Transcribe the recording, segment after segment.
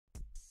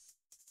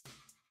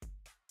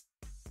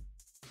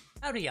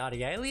Howdy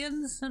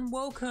ArtyAliens and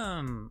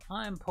welcome!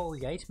 I'm Paul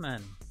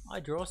Yateman. I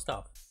draw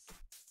stuff.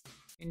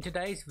 In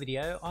today's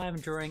video I am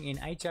drawing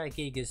in H.R.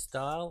 Giger's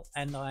style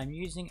and I am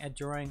using a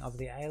drawing of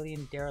the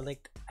alien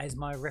Derelict as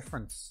my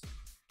reference.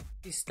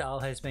 This style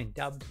has been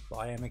dubbed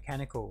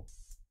Biomechanical.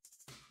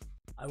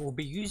 I will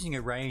be using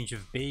a range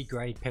of B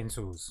grade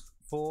pencils,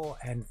 4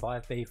 and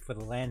 5B for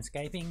the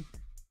landscaping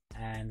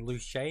and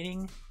loose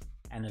shading,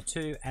 and a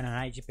 2 and an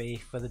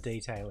HB for the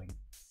detailing.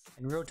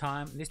 In real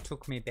time this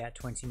took me about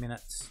 20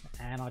 minutes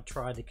and I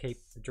tried to keep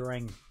the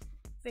drawing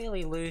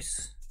fairly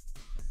loose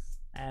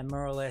and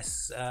more or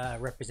less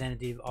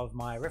representative of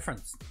my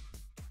reference.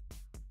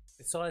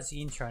 Besides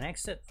the intro and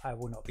exit, I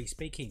will not be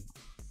speaking.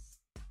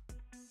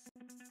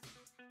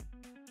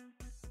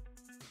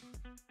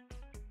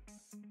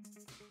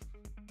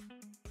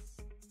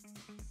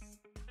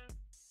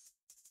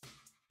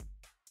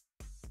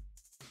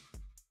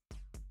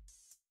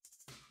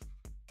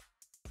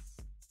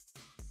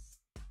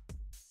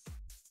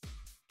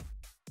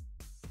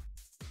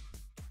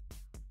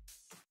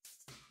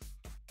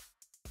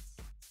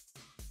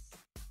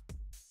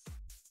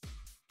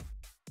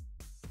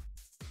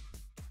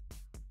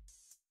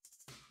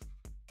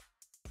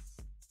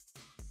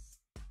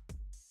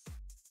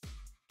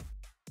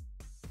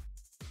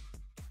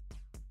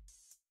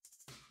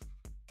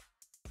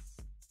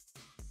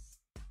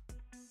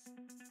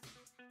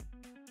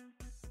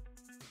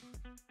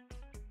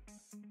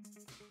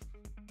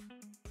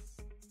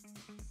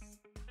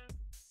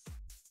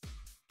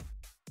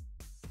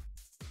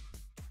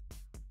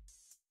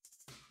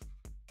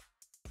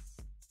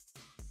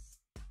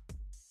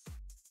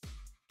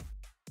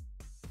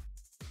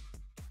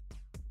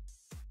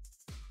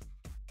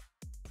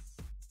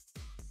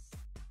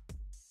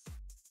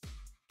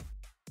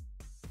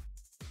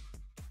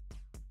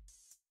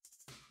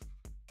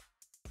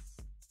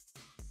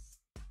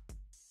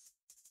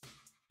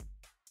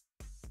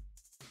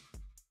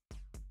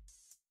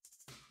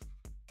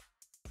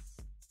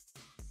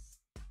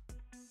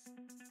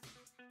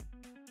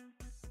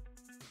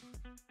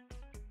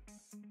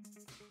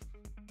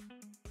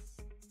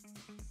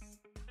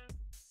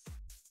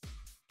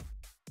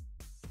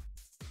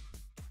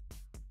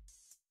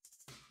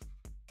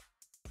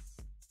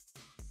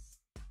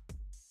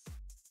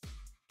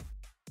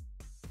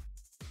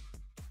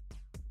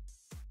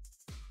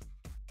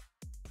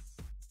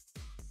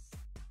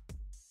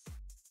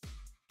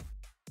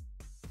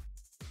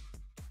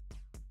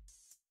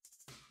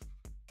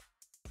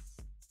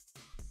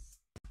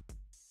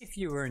 If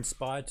you were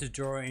inspired to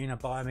draw in a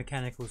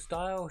biomechanical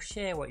style,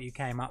 share what you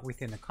came up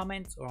with in the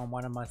comments or on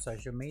one of my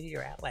social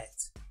media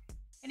outlets.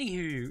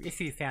 Anywho, if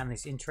you found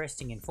this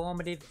interesting,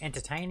 informative,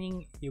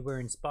 entertaining, you were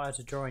inspired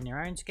to draw in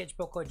your own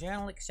sketchbook or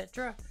journal,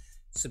 etc.,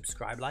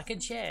 subscribe, like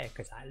and share,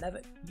 because I love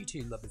it,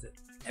 YouTube loves it,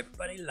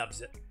 everybody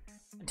loves it.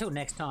 Until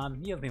next time,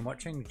 you have been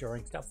watching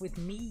Drawing Stuff with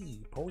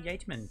me, Paul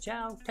Yateman.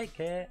 Ciao, take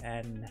care,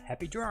 and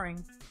happy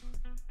drawing!